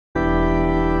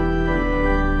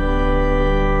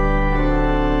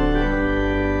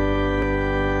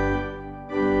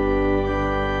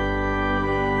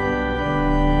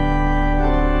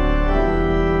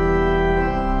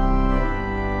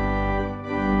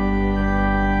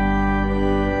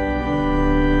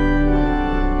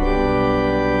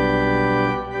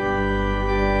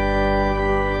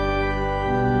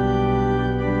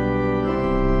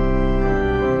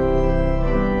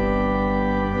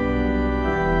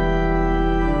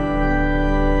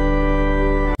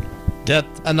Death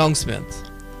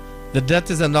announcement. The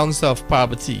death is announced of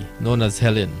Parbatie, known as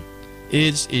Helen,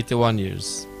 aged 81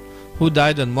 years, who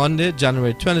died on Monday,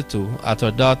 January 22, at her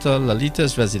daughter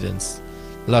Lalita's residence,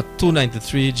 Lot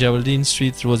 293, Geraldine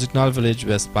Street, Rosignol Village,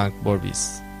 West Bank,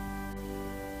 Berbice.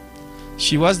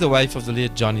 She was the wife of the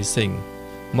late Johnny Singh,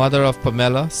 mother of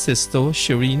Pamela, Sisto,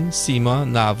 Shireen, Seema,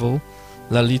 Navo,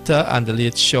 Lalita, and the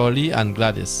late Shirley and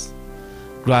Gladys,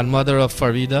 grandmother of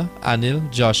Farida, Anil,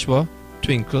 Joshua,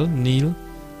 Twinkle, Neil,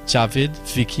 Javid,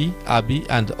 Vicky, Abby,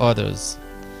 and others.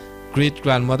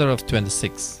 Great-grandmother of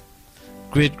 26.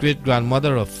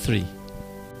 Great-great-grandmother of 3.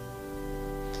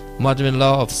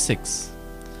 Mother-in-law of 6.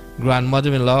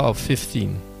 Grandmother-in-law of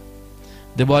 15.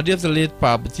 The body of the late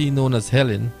Parbatie, known as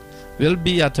Helen, will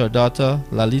be at her daughter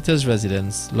Lalita's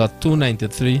residence, Lot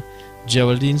 293,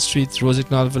 Geraldine Street,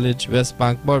 Rosignol Village, West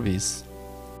Bank, Berbice,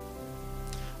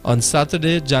 on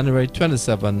Saturday, January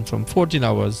 27, from 14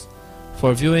 hours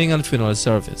for viewing and funeral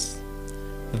service.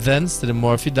 Thence to the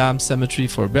Murphy Dam Cemetery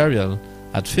for burial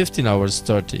at 15 hours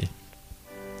 30.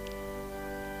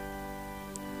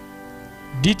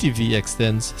 DTV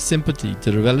extends sympathy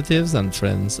to the relatives and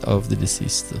friends of the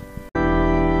deceased.